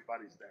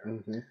everybody's there.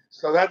 Mm-hmm.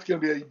 So that's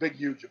going to be a big,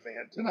 huge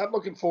event, and I'm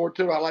looking forward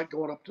to it. I like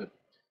going up to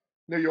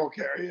New York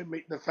area and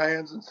meeting the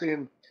fans and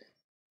seeing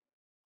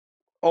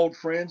old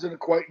friends and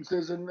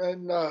acquaintances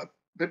and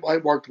people I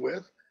worked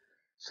with.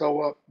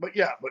 So,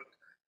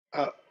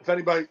 if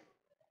anybody,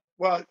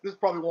 well, this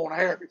probably won't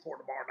air before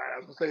tomorrow night. I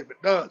was going to say if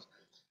it does,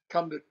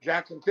 come to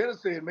Jackson,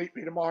 Tennessee, and meet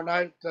me tomorrow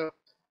night at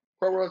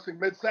Pro Wrestling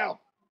Mid-South.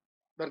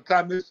 By the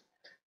time this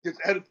gets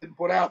edited and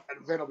put out, that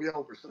event will be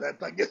over. So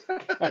that's, I guess,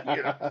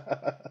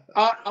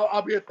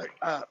 I'll be at the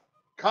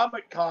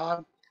Comic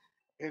Con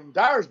in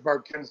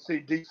Dyersburg, Tennessee,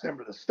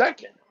 December the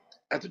 2nd.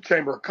 at the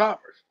Chamber of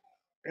Commerce.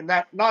 And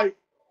that night,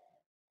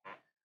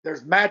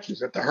 there's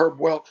matches at the Herb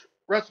Welch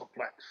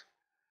Wrestleplex.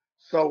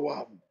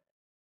 So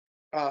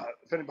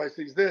if anybody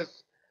sees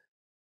this,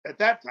 at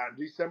that time,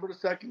 December the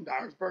 2nd,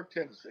 Dyersburg,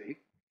 Tennessee.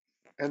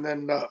 And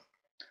then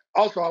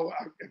also,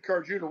 I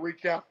encourage you to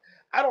reach out.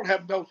 I don't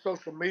have no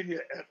social media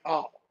at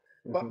all,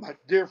 but my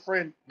dear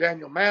friend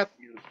Daniel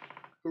Matthews,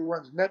 who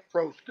runs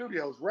NetPro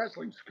Studios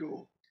Wrestling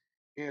School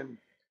in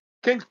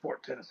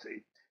Kingsport,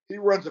 Tennessee, he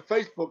runs a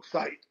Facebook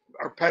site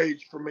or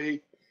page for me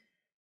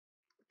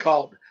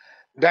called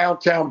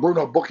Downtown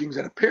Bruno Bookings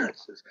and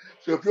Appearances.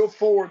 So if you'll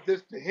forward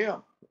this to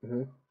him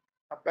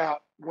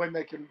about when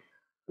they can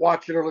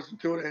watch it or listen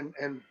to it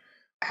and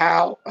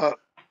how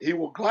he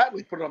will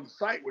gladly put it on the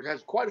site, which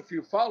has quite a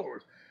few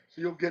followers.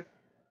 So you'll get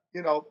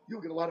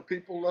a lot of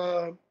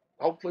people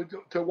hopefully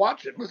to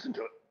watch it, listen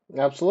to it.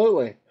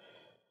 Absolutely.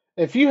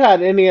 If you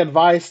had any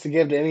advice to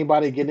give to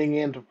anybody getting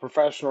into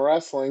professional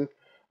wrestling,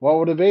 what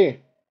would it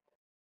be?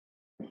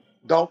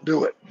 Don't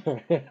do it.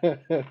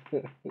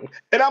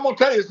 And I'm going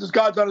to tell you, this is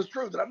God's honest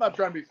truth. And I'm not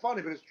trying to be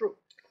funny, but it's true.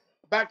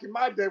 Back in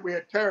my day, we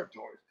had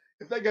territories.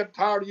 If they got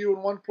tired of you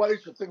in one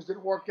place or things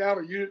didn't work out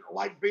or you didn't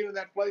like being in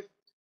that place,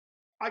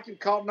 I could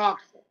call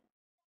Knoxville.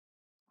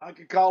 I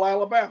could call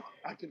Alabama.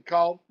 I could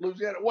call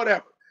Louisiana,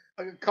 whatever.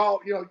 I could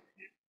call,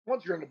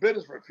 once you're in the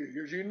business for a few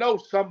years, you know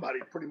somebody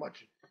pretty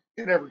much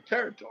in every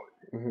territory.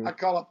 I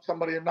call up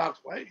somebody in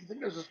Knoxville. Hey, you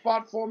think there's a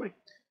spot for me?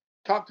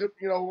 Talk to,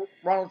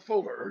 Ronald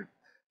Fuller or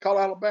call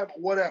Alabama,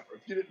 whatever.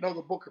 If you didn't know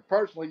the booker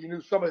personally, you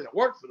knew somebody that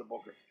worked for the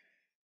booker.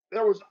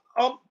 There was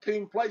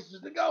umpteen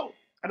places to go.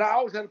 And I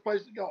always had a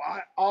place to go.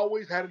 I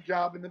always had a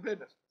job in the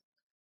business.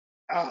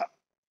 I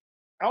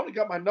only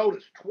got my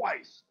notice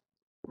twice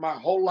my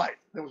whole life.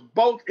 It was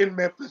both in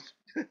Memphis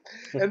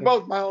and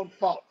both my own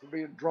fault for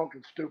being drunk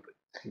and stupid.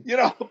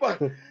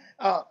 But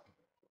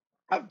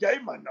I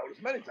gave my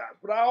notice many times,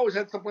 but I always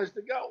had someplace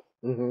to go,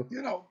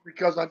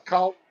 because I'd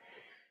call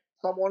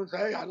someone and say,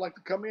 hey, I'd like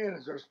to come in.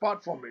 Is there a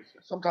spot for me?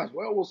 Sometimes,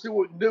 well, we'll see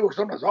what we can do. Or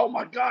sometimes, oh,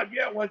 my God,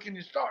 yeah, when can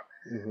you start?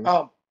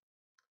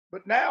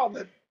 But now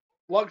that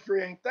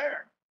luxury ain't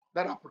there,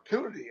 that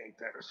opportunity ain't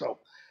there. So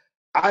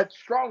I'd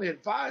strongly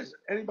advise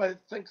anybody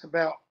that thinks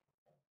about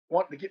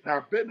wanting to get in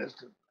our business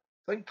to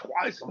think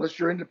twice, unless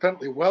you're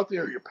independently wealthy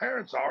or your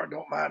parents are and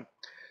don't mind,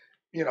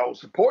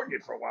 supporting you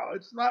for a while.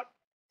 It's not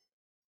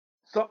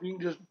something you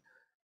can just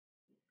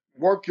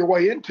work your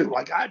way into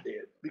like I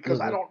did, because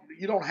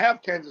you don't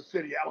have Kansas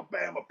City,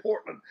 Alabama,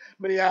 Portland,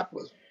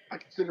 Minneapolis. I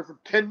can sit there for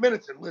 10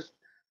 minutes and list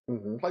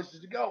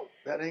places to go.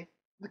 That ain't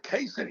the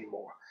case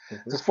anymore.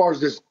 As far as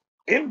this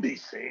indie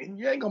scene,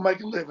 you ain't gonna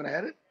make a living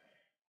at it.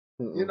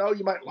 You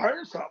might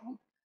learn something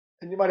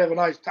and you might have a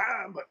nice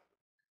time, but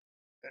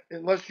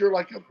unless you're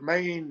like a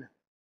main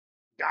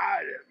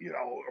guy,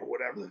 or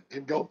whatever, that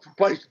can go from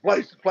place to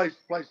place to place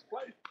to place to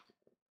place,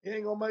 you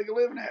ain't gonna make a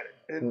living at it.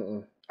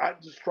 And I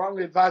just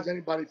strongly advise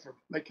anybody from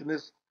making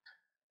this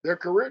their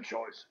career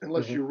choice,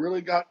 unless you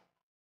really got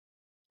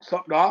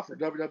something to offer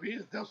WWE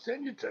that they'll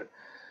send you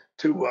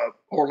to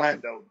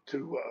Orlando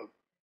to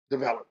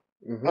develop.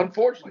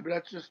 Unfortunately, but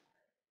that's just,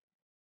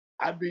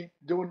 I'd be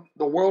doing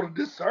the world a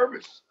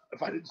disservice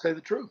if I didn't say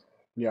the truth.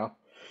 Yeah.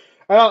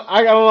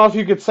 I don't know if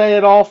you could say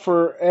it all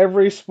for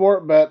every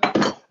sport,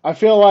 but I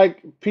feel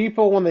like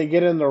people, when they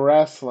get into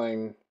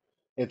wrestling,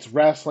 it's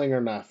wrestling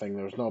or nothing.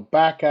 There's no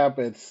backup.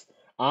 It's,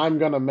 I'm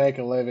going to make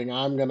a living.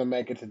 I'm going to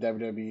make it to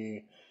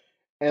WWE.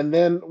 And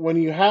then when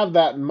you have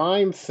that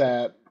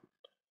mindset,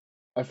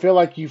 I feel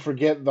like you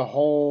forget the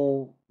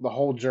whole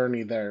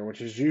journey there,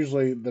 which is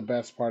usually the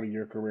best part of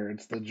your career.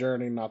 It's the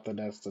journey, not the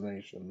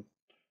destination.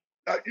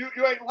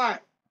 You ain't lying.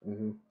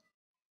 Mm-hmm.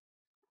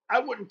 I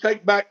wouldn't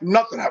take back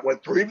nothing I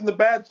went through, even the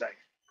bad things.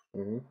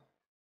 Mm-hmm.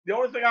 The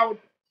only thing I would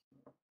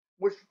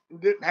wish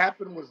didn't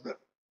happen was the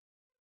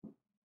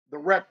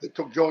wreck that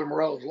took Joey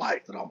Morello's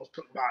life that almost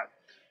took mine.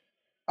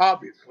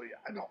 Obviously,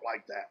 I don't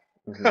like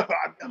that.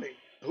 I mean,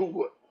 who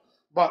would?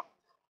 But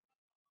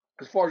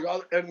as far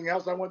as everything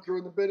else I went through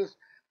in the business,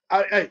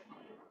 hey,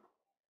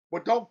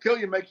 what don't kill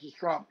you makes you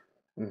stronger.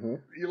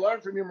 You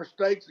learn from your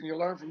mistakes and you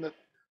learn from the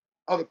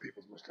other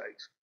people's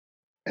mistakes,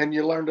 and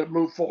you learn to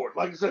move forward.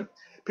 Like I said,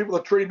 people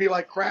that treated me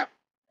like crap,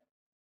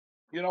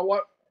 you know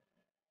what?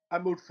 I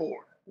moved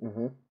forward.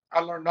 I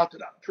learned not to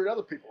treat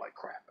other people like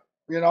crap.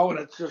 And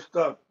it's just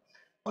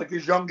like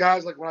these young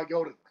guys. Like when I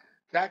go to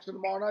Jackson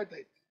tomorrow night,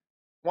 they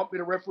want me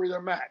to referee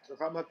their match.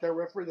 If I'm not their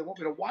referee, they want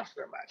me to watch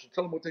their match and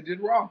tell them what they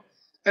did wrong,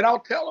 and I'll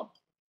tell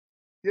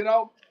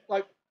them.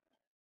 Like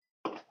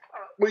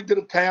we did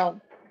a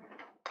town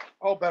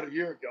about a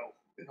year ago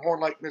in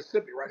Horn Lake,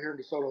 Mississippi, right here in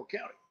DeSoto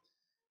County,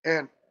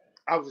 and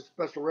I was a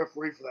special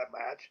referee for that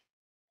match.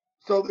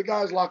 So the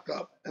guy's locked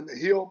up, and the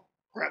heel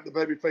grabbed the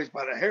babyface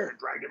by the hair and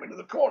dragged him into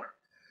the corner.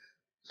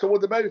 So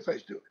what did the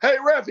babyface do? Hey,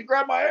 ref, he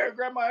grabbed my hair,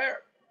 grabbed my hair.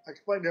 I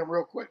explained to him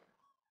real quick.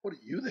 What are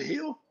you, the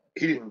heel?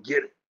 He didn't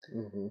get it.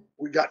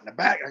 We got in the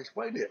back. I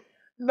explained to him.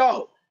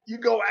 No, you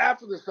go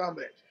after the son of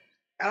a bitch.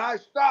 And I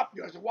stopped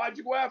you. I said, why'd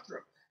you go after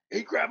him?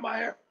 He grabbed my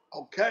hair.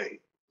 Okay,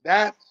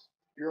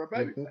 you're a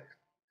babyface.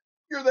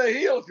 you're the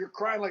heel if you're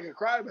crying like a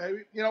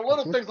crybaby. You know,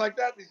 little Mhm. things like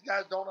that these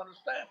guys don't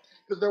understand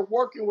because they're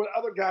working with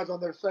other guys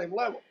on their same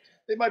level.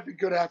 They might be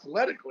good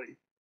athletically,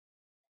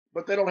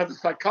 but they don't have the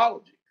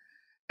psychology.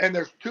 And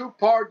there's two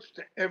parts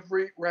to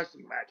every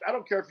wrestling match. I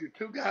don't care if you're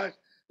two guys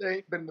that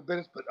ain't been in the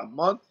business but a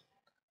month,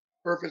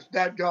 or if it's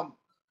dadgum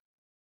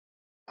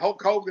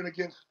Hulk Hogan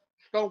against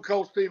Stone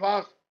Cold Steve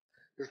Austin.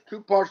 There's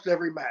two parts to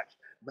every match: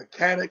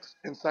 mechanics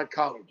and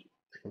psychology.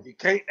 You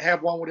can't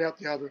have one without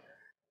the other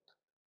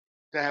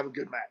to have a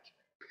good match.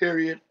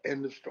 Period.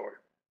 End of story.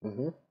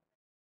 Mhm.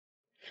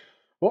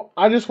 Well,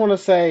 I just want to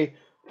say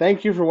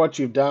thank you for what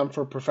you've done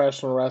for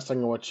professional wrestling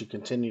and what you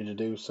continue to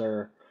do,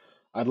 sir.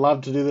 I'd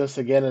love to do this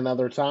again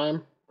another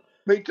time.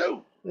 Me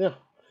too. Yeah.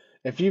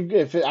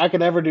 If I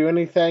can ever do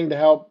anything to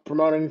help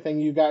promote anything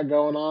you got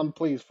going on,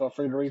 please feel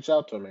free to reach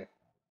out to me.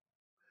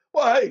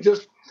 Well, hey,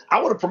 just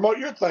I want to promote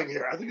your thing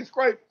here. I think it's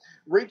great.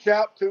 Reach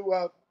out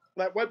to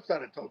that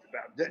website I told you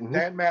about, Mhm.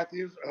 Dan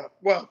Matthews.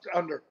 Well, it's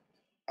under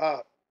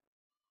uh,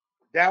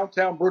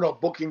 Downtown Bruno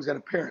Bookings and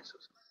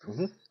Appearances,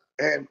 Mhm.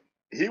 and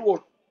he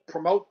will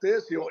promote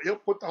this. He'll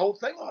put the whole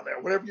thing on there,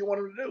 whatever you want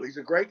him to do. He's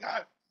a great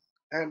guy.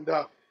 And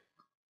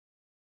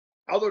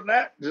other than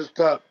that, just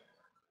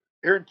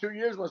here in 2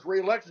 years when it's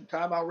re-election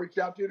time, I'll reach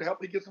out to you to help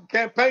me get some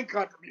campaign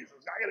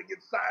contributions. I got to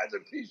get signs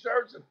and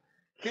T-shirts and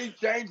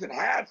keychains and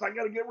hats. I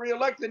got to get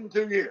re-elected in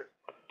 2 years.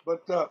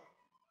 But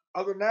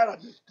other than that, I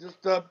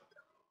just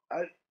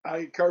I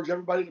encourage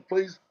everybody to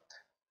please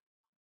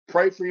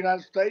pray for the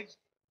United States,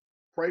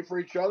 pray for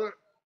each other,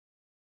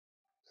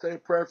 say a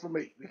prayer for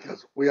me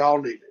because we all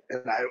need it,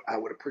 and I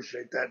would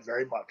appreciate that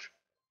very much.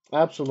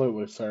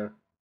 Absolutely, sir.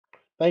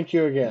 Thank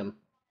you again.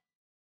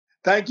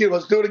 Thank you.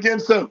 Let's do it again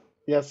soon.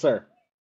 Yes, sir.